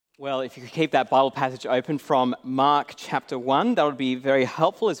Well, if you could keep that Bible passage open from Mark chapter 1, that would be very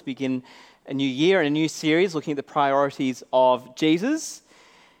helpful as we begin a new year and a new series looking at the priorities of Jesus.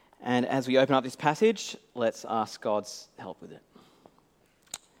 And as we open up this passage, let's ask God's help with it.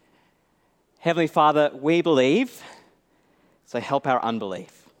 Heavenly Father, we believe, so help our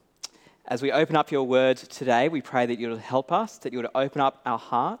unbelief. As we open up your word today, we pray that you'll help us, that you'll open up our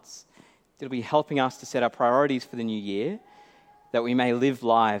hearts, that you'll be helping us to set our priorities for the new year, that we may live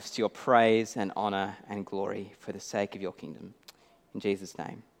lives to your praise and honour and glory for the sake of your kingdom. In Jesus'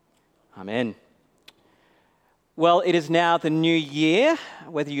 name, amen. Well, it is now the new year,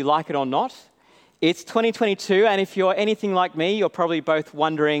 whether you like it or not. It's 2022, and if you're anything like me, you're probably both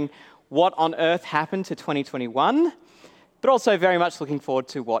wondering what on earth happened to 2021, but also very much looking forward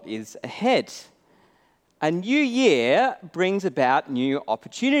to what is ahead. A new year brings about new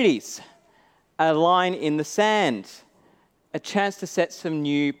opportunities, a line in the sand, a chance to set some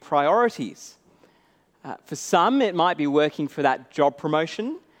new priorities. For some, it might be working for that job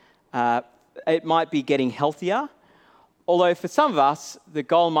promotion. It might be getting healthier. Although for some of us, the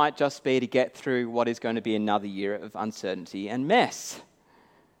goal might just be to get through what is going to be another year of uncertainty and mess.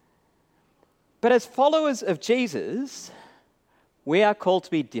 But as followers of Jesus, we are called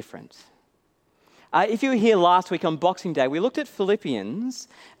to be different. If you were here last week on Boxing Day, we looked at Philippians,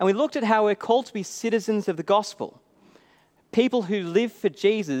 and we looked at how we're called to be citizens of the gospel. People who live for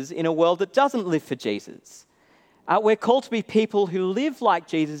Jesus in a world that doesn't live for Jesus. We're called to be people who live like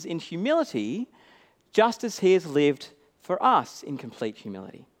Jesus in humility, just as he has lived for us in complete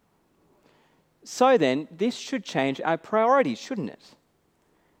humility. So then, this should change our priorities, shouldn't it?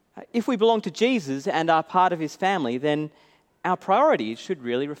 If we belong to Jesus and are part of his family, then our priorities should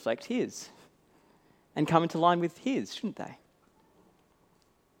really reflect his and come into line with his, shouldn't they?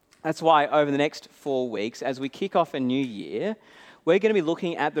 That's why over the next 4 weeks, as we kick off a new year, we're going to be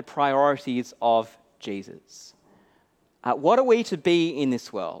looking at the priorities of Jesus. What are we to be in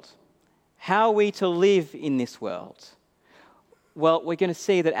this world? How are we to live in this world? Well, we're going to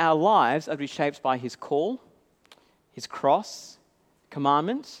see that our lives are to be shaped by his call, his cross,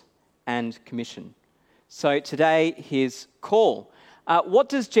 commandment, and commission. So today, his call. What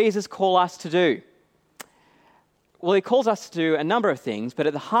does Jesus call us to do? Well, he calls us to do a number of things, but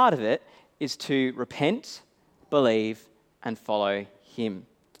at the heart of it is to repent, believe, and follow him.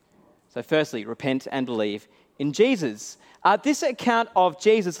 So firstly, repent and believe in Jesus. This account of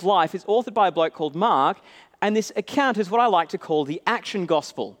Jesus' life is authored by a bloke called Mark, and this account is what I like to call the action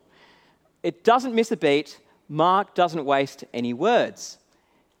gospel. It doesn't miss a beat. Mark doesn't waste any words.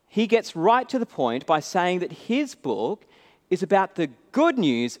 He gets right to the point by saying that his book is about the good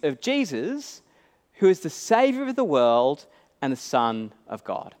news of Jesus, who is the Saviour of the world and the Son of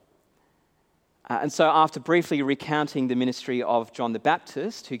God. And so after briefly recounting the ministry of John the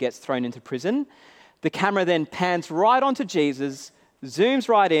Baptist, who gets thrown into prison, the camera then pans right onto Jesus, zooms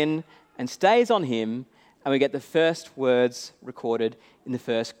right in, and stays on him, and we get the first words recorded in the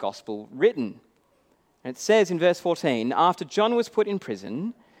first gospel written. And it says in verse 14, after John was put in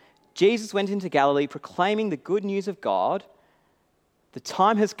prison, Jesus went into Galilee proclaiming the good news of God. The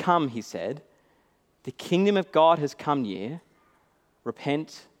time has come, he said. The kingdom of God has come near.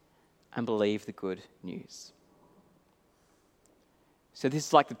 Repent and believe the good news. So this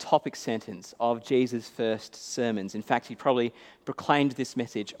is like the topic sentence of Jesus' first sermons. In fact, he probably proclaimed this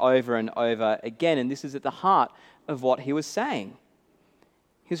message over and over again, and this is at the heart of what he was saying.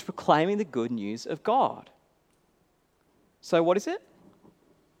 He was proclaiming the good news of God. So what is it?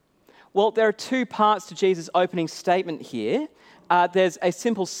 Well, there are two parts to Jesus' opening statement here. There's a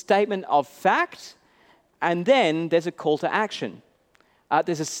simple statement of fact, and then there's a call to action.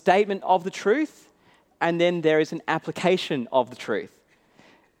 There's a statement of the truth, and then there is an application of the truth.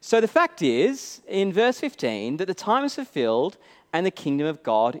 So the fact is, in verse 15, that the time is fulfilled and the kingdom of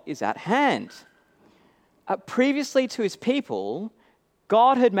God is at hand. Previously to his people,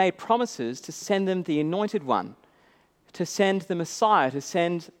 God had made promises to send them the Anointed One, to send the Messiah, to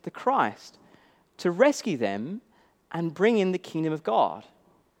send the Christ, to rescue them and bring in the kingdom of God.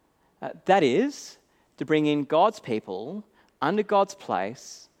 That is, to bring in God's people under God's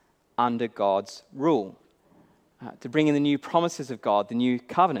place, under God's rule. To bring in the new promises of God, the new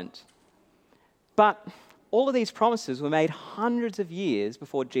covenant. But all of these promises were made hundreds of years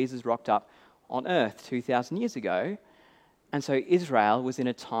before Jesus rocked up on earth 2,000 years ago. And so Israel was in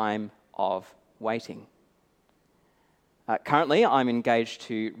a time of waiting. Currently, I'm engaged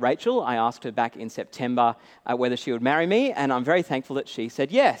to Rachel. I asked her back in September whether she would marry me, and I'm very thankful that she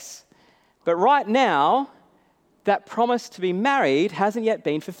said yes. But right now, that promise to be married hasn't yet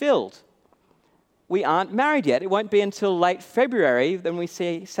been fulfilled. we aren't married yet. It won't be until late February when we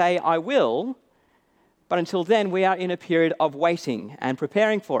say I will. But until then, we are in a period of waiting and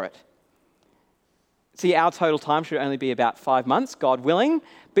preparing for it. See, our total time should only be about 5 months, God willing.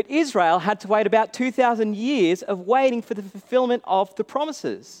 But Israel had to wait about 2,000 years of waiting for the fulfillment of the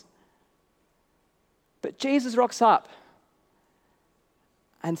promises. But Jesus rocks up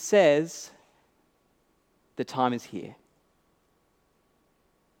and says, the time is here.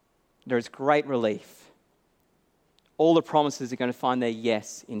 There is great relief. All the promises are going to find their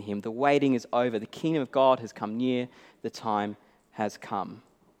yes in him. The waiting is over. The kingdom of God has come near. The time has come.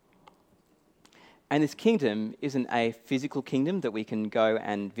 And this kingdom isn't a physical kingdom that we can go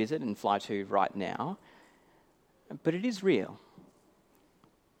and visit and fly to right now, but it is real.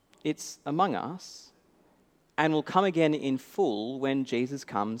 It's among us and will come again in full when Jesus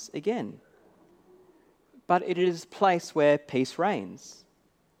comes again. But it is a place where peace reigns,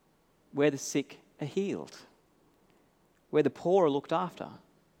 where the sick are healed, where the poor are looked after,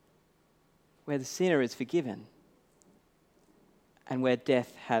 where the sinner is forgiven, and where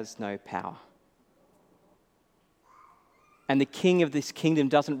death has no power. And the king of this kingdom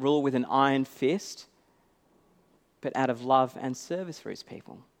doesn't rule with an iron fist, but out of love and service for his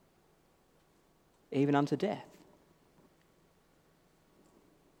people, even unto death.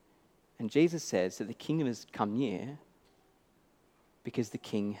 And Jesus says that the kingdom has come near because the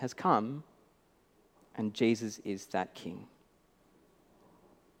king has come, and Jesus is that king.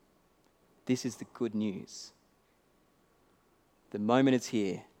 This is the good news. The moment is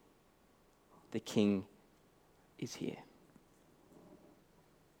here. The king is here.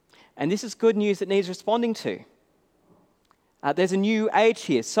 And this is good news that needs responding to. There's a new age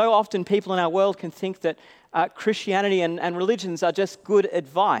here. So often people in our world can think that Christianity and religions are just good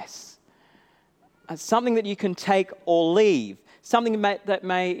advice. Something that you can take or leave. Something that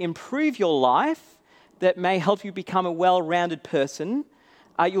may improve your life, that may help you become a well-rounded person.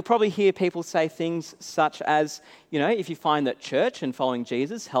 You'll probably hear people say things such as, if you find that church and following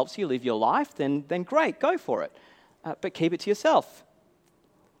Jesus helps you live your life, then great, go for it. But keep it to yourself.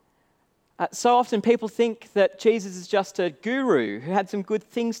 So often people think that Jesus is just a guru who had some good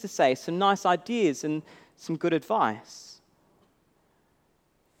things to say, some nice ideas and some good advice.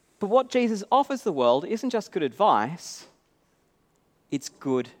 But what Jesus offers the world isn't just good advice, it's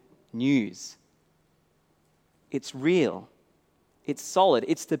good news. It's real. It's solid.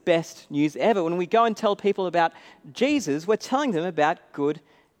 It's the best news ever. When we go and tell people about Jesus, we're telling them about good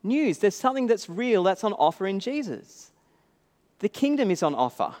news. There's something that's real that's on offer in Jesus. The kingdom is on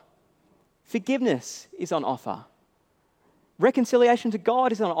offer. Forgiveness is on offer. Reconciliation to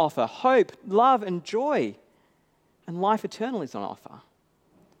God is on offer. Hope, love, and joy, and life eternal is on offer.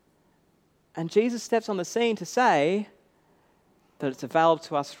 And Jesus steps on the scene to say that it's available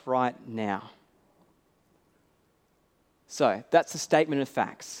to us right now. So that's the statement of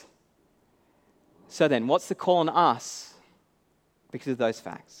facts. So then, what's the call on us because of those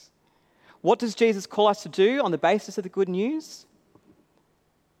facts? What does Jesus call us to do on the basis of the good news?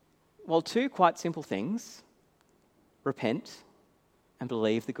 Well, 2 quite simple things. Repent and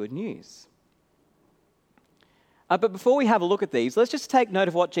believe the good news. But before we have a look at these, let's just take note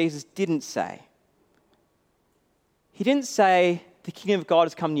of what Jesus didn't say. He didn't say, the kingdom of God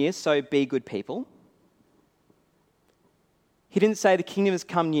has come near, so be good people. He didn't say the kingdom has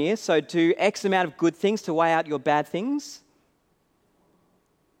come near, so do X amount of good things to weigh out your bad things.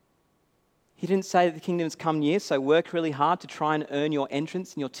 He didn't say that the kingdom has come near, so work really hard to try and earn your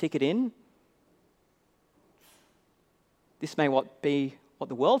entrance and your ticket in. This may be what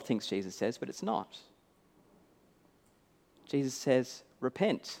the world thinks Jesus says, but it's not. Jesus says,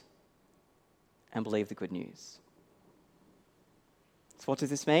 repent and believe the good news. So what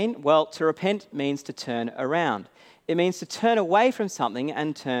does this mean? Well, to repent means to turn around. It means to turn away from something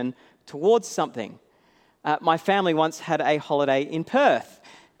and turn towards something. My family once had a holiday in Perth,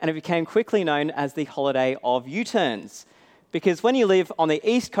 and it became quickly known as the holiday of U-turns. Because when you live on the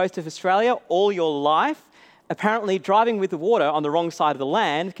east coast of Australia all your life, apparently driving with the water on the wrong side of the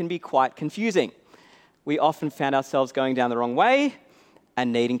land can be quite confusing. We often found ourselves going down the wrong way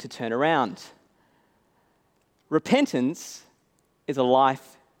and needing to turn around. Repentance is a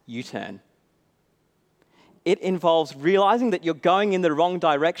life U-turn. It involves realizing that you're going in the wrong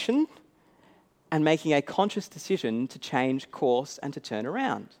direction and making a conscious decision to change course and to turn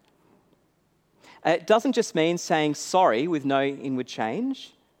around. It doesn't just mean saying sorry with no inward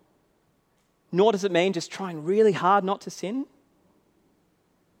change, nor does it mean just trying really hard not to sin,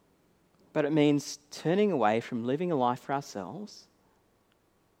 but it means turning away from living a life for ourselves,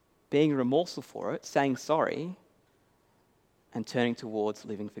 being remorseful for it, saying sorry, and turning towards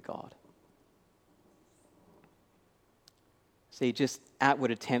living for God. See, just outward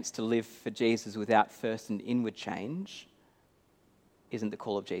attempts to live for Jesus without first an inward change isn't the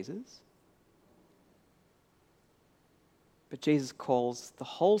call of Jesus. But Jesus calls the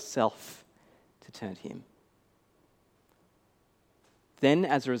whole self to turn to him. Then,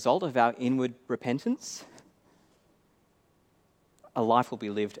 as a result of our inward repentance, a life will be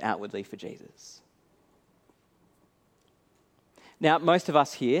lived outwardly for Jesus. Now, most of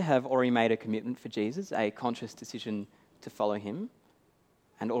us here have already made a commitment for Jesus, a conscious decision to follow him,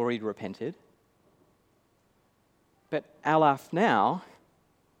 and already repented. But our life now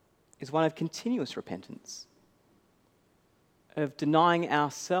is one of continuous repentance, of denying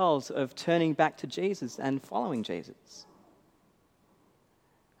ourselves, of turning back to Jesus and following Jesus.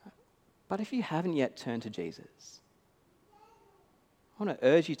 But if you haven't yet turned to Jesus, I want to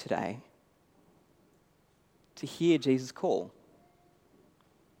urge you today to hear Jesus' call,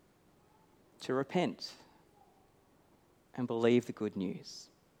 to repent and believe the good news.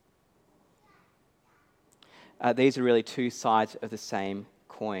 These are really two sides of the same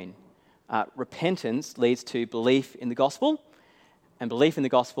coin. Repentance leads to belief in the gospel, and belief in the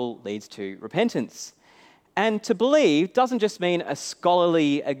gospel leads to repentance. And to believe doesn't just mean a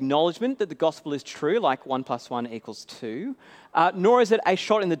scholarly acknowledgement that the gospel is true, like 1 + 1 = 2, nor is it a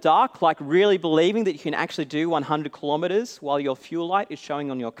shot in the dark, like really believing that you can actually do 100 kilometers while your fuel light is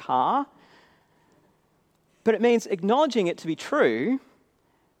showing on your car. But it means acknowledging it to be true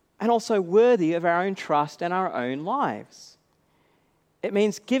and also worthy of our own trust and our own lives. It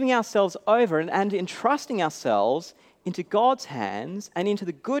means giving ourselves over and entrusting ourselves into God's hands and into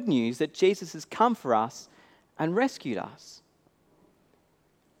the good news that Jesus has come for us and rescued us.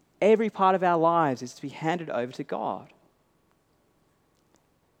 Every part of our lives is to be handed over to God.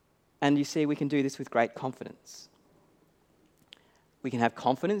 And you see, we can do this with great confidence. We can have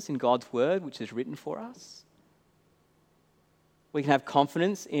confidence in God's word, which is written for us. We can have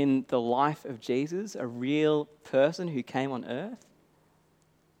confidence in the life of Jesus, a real person who came on earth.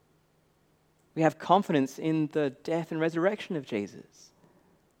 We have confidence in the death and resurrection of Jesus,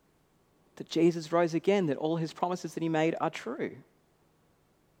 that Jesus rose again, that all his promises that he made are true.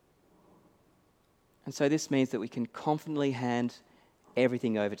 And so this means that we can confidently hand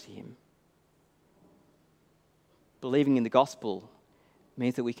everything over to him. Believing in the gospel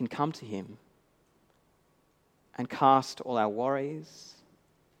means that we can come to him and cast all our worries,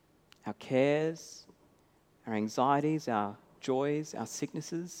 our cares, our anxieties, our joys, our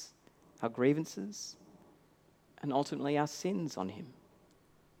sicknesses, our grievances, and ultimately our sins on him.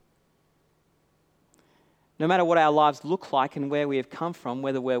 No matter what our lives look like and where we have come from,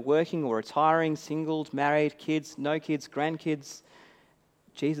 whether we're working or retiring, single, married, kids, no kids, grandkids,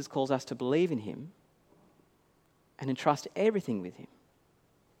 Jesus calls us to believe in him and entrust everything with him,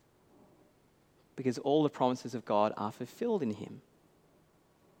 because all the promises of God are fulfilled in him.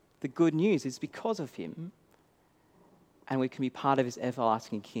 The good news is because of him, and we can be part of his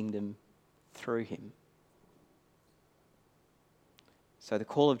everlasting kingdom through him. So the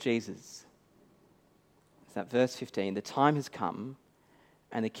call of Jesus is that verse 15, the time has come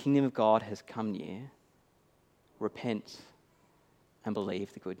and the kingdom of God has come near. Repent and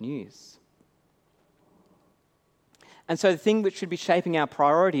believe the good news. And so the thing which should be shaping our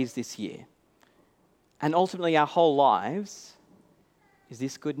priorities this year, and ultimately our whole lives, is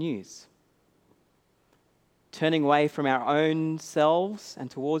this good news. Turning away from our own selves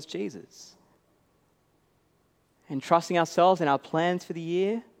and towards Jesus. Entrusting ourselves and our plans for the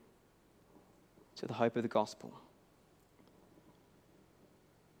year to the hope of the gospel.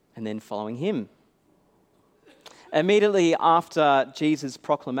 And then following him. Immediately after Jesus'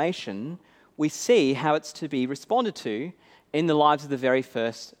 proclamation, we see how it's to be responded to in the lives of the very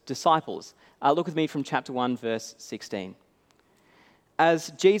first disciples. Look with me from chapter 1, verse 16. As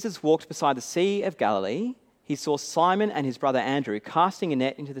Jesus walked beside the Sea of Galilee, he saw Simon and his brother Andrew casting a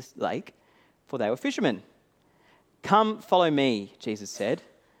net into the lake, for they were fishermen. "Come, follow me," Jesus said,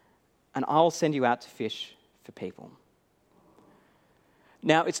 "and I will send you out to fish for people."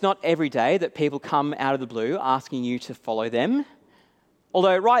 Now, it's not every day that people come out of the blue asking you to follow them.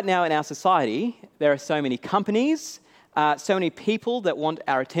 Although right now in our society, there are so many companies, so many people that want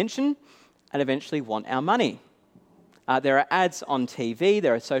our attention and eventually want our money. There are ads on TV,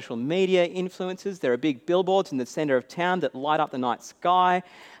 there are social media influencers, there are big billboards in the centre of town that light up the night sky,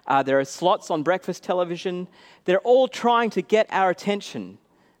 there are slots on breakfast television. They're all trying to get our attention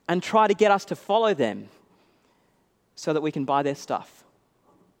and try to get us to follow them so that we can buy their stuff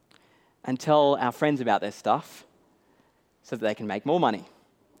and tell our friends about their stuff so that they can make more money.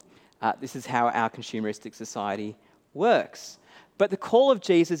 This is how our consumeristic society works. But the call of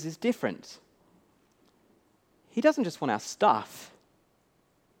Jesus is different. He doesn't just want our stuff.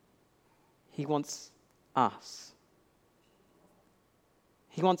 He wants us.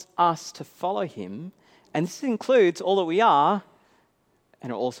 He wants us to follow him, and this includes all that we are,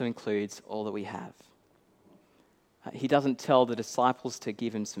 and it also includes all that we have. He doesn't tell the disciples to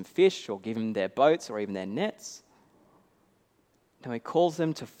give him some fish or give him their boats or even their nets. No, he calls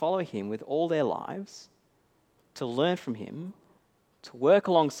them to follow him with all their lives, to learn from him, to work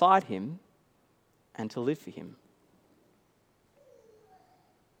alongside him, and to live for him.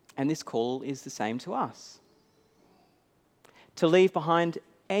 And this call is the same to us. To leave behind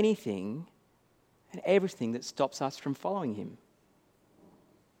anything and everything that stops us from following him.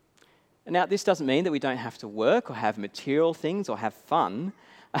 Now, this doesn't mean that we don't have to work or have material things or have fun.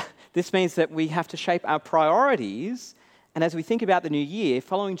 This means that we have to shape our priorities, and as we think about the new year,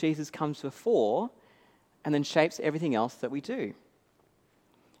 following Jesus comes before and then shapes everything else that we do.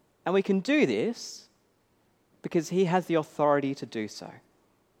 And we can do this because he has the authority to do so.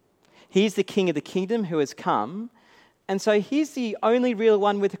 He's the King of the kingdom who has come, and so he's the only real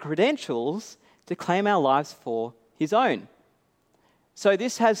one with the credentials to claim our lives for his own. So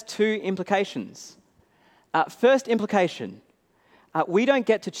this has two implications. First implication, we don't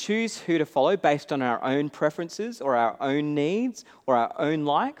get to choose who to follow based on our own preferences or our own needs or our own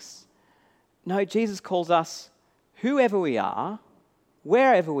likes. No, Jesus calls us, whoever we are,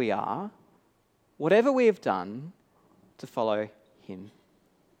 wherever we are, whatever we have done, to follow him.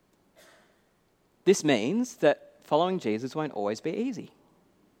 This means that following Jesus won't always be easy.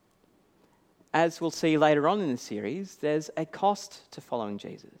 As we'll see later on in the series, there's a cost to following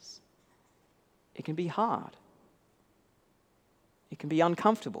Jesus. It can be hard. It can be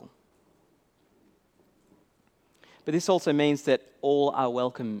uncomfortable. But this also means that all are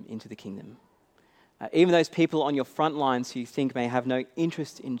welcome into the kingdom. Even those people on your front lines who you think may have no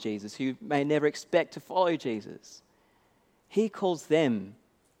interest in Jesus, who may never expect to follow Jesus, he calls them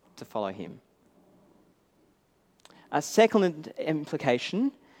to follow him. A second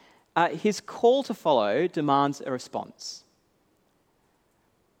implication, his call to follow demands a response.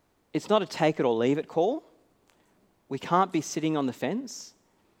 It's not a take it or leave it call. We can't be sitting on the fence.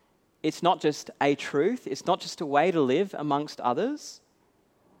 It's not just a truth. It's not just a way to live amongst others.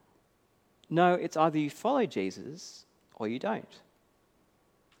 No, it's either you follow Jesus or you don't.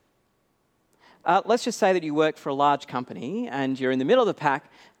 Let's just say that you work for a large company and you're in the middle of the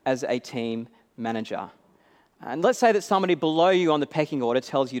pack as a team manager. And let's say that somebody below you on the pecking order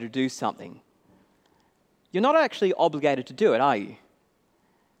tells you to do something. You're not actually obligated to do it, are you?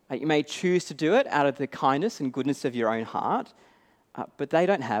 You may choose to do it out of the kindness and goodness of your own heart, but they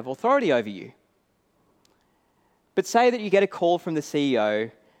don't have authority over you. But say that you get a call from the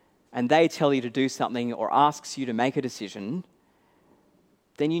CEO and they tell you to do something or asks you to make a decision,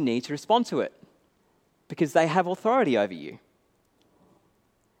 then you need to respond to it because they have authority over you.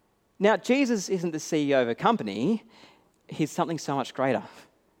 Now, Jesus isn't the CEO of a company. He's something so much greater.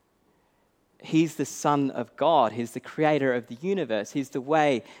 He's the Son of God. He's the creator of the universe. He's the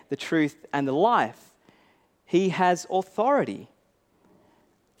way, the truth, and the life. He has authority.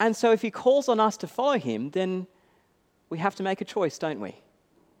 And so if he calls on us to follow him, then we have to make a choice, don't we?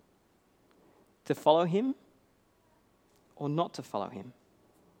 To follow him or not to follow him.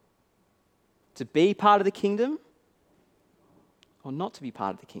 To be part of the kingdom or not to be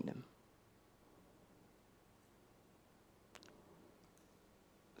part of the kingdom.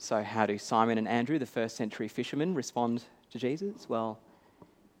 So how do Simon and Andrew, the first century fishermen, respond to Jesus? Well,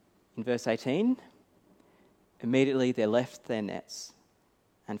 in verse 18, immediately they left their nets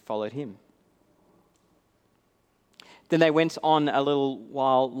and followed him. Then they went on a little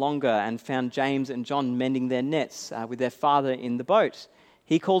while longer and found James and John mending their nets with their father in the boat.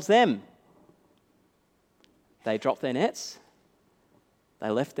 He calls them. They dropped their nets,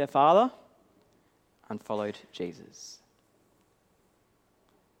 they left their father and followed Jesus.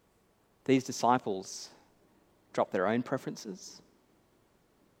 These disciples dropped their own preferences,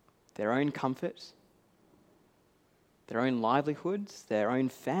 their own comfort, their own livelihoods, their own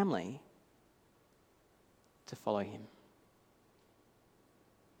family to follow him.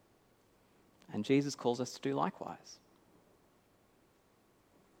 And Jesus calls us to do likewise.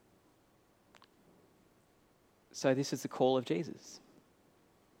 So this is the call of Jesus.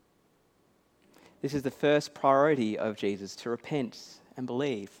 This is the first priority of Jesus, to repent and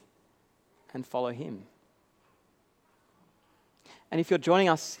believe and follow him. And if you're joining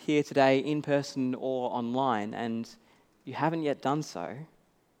us here today in person or online and you haven't yet done so,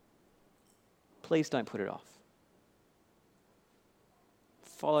 please don't put it off.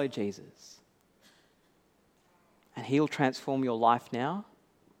 Follow Jesus. And he'll transform your life now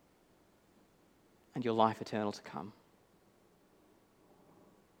and your life eternal to come.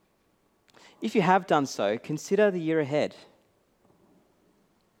 If you have done so, consider the year ahead.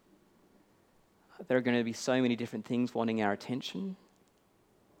 There are going to be so many different things wanting our attention,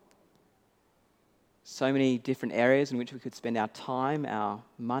 so many different areas in which we could spend our time, our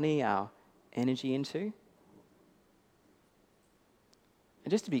money, our energy into. And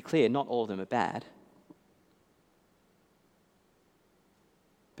just to be clear, not all of them are bad.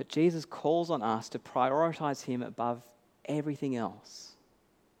 But Jesus calls on us to prioritize him above everything else.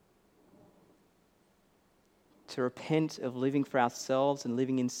 To repent of living for ourselves and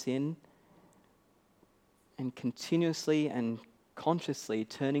living in sin, and continuously and consciously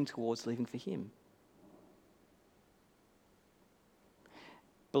turning towards living for him.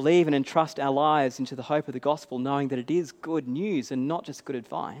 Believe and entrust our lives into the hope of the gospel, knowing that it is good news and not just good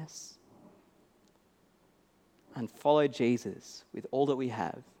advice. And follow Jesus with all that we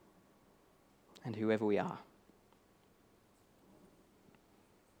have and whoever we are.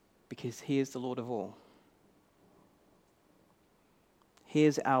 Because he is the Lord of all. He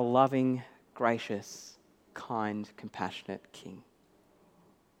is our loving, gracious, kind, compassionate King.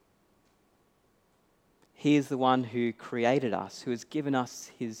 He is the one who created us, who has given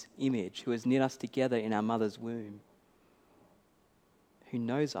us his image, who has knit us together in our mother's womb, who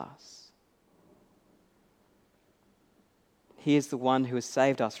knows us. He is the one who has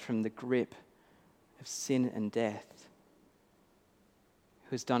saved us from the grip of sin and death,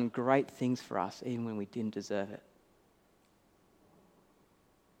 who has done great things for us even when we didn't deserve it.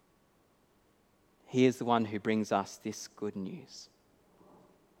 He is the one who brings us this good news.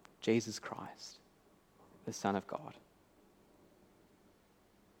 Jesus Christ, the Son of God.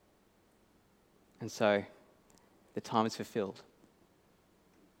 And so, the time is fulfilled.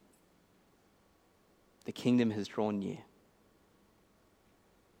 The kingdom has drawn near.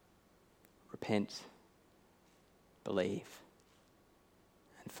 Repent, believe,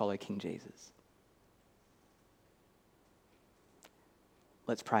 and follow King Jesus.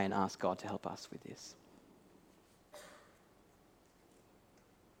 Let's pray and ask God to help us with this.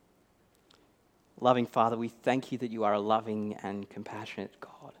 Loving Father, we thank you that you are a loving and compassionate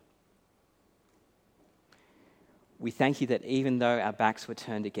God. We thank you that even though our backs were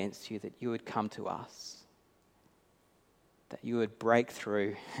turned against you, that you would come to us, that you would break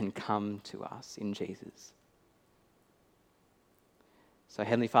through and come to us in Jesus. So,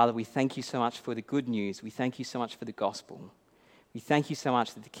 Heavenly Father, we thank you so much for the good news. We thank you so much for the gospel. We thank you so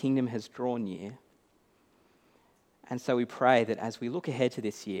much that the kingdom has drawn near. And so we pray that as we look ahead to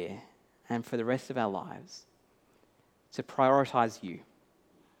this year and for the rest of our lives, to prioritize you,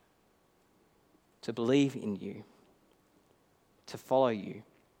 to believe in you, to follow you.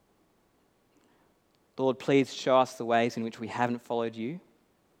 Lord, please show us the ways in which we haven't followed you.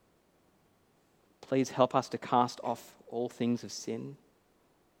 Please help us to cast off all things of sin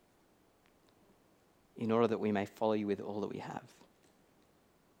in order that we may follow you with all that we have.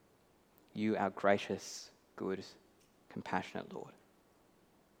 You, our gracious, good, compassionate Lord.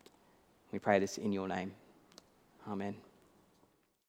 We pray this in your name. Amen.